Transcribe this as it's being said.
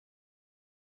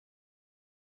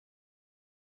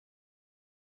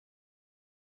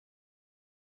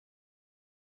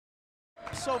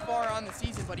so far on the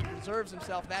season, but he preserves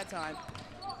himself that time.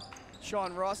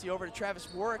 Sean Rossi over to Travis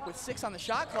Warech with 6 on the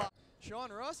shot clock.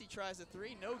 Sean Rossi tries a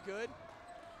 3, no good.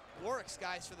 Warech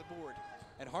skies for the board.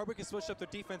 And Hardwick has switched up their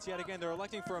defense yet again. They're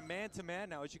electing for a man-to-man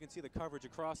now, as you can see the coverage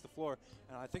across the floor.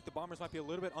 And I think the Bombers might be a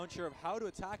little bit unsure of how to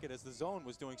attack it, as the zone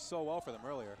was doing so well for them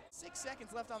earlier. 6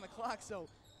 seconds left on the clock, so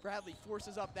Bradley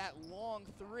forces up that long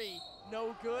 3.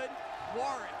 No good.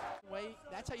 Warech. Wait,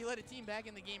 that's how you let a team back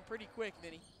in the game pretty quick,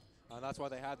 Vinny. That's why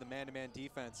they had the man-to-man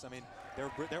defense. I mean,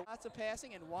 they're lots of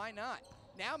passing, and why not?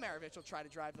 Now Maravich will try to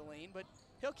drive the lane, but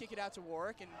he'll kick it out to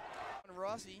Warech, and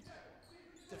Rossi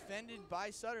defended by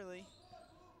Sutterly.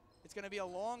 It's going to be a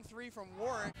long 3 from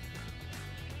Warech.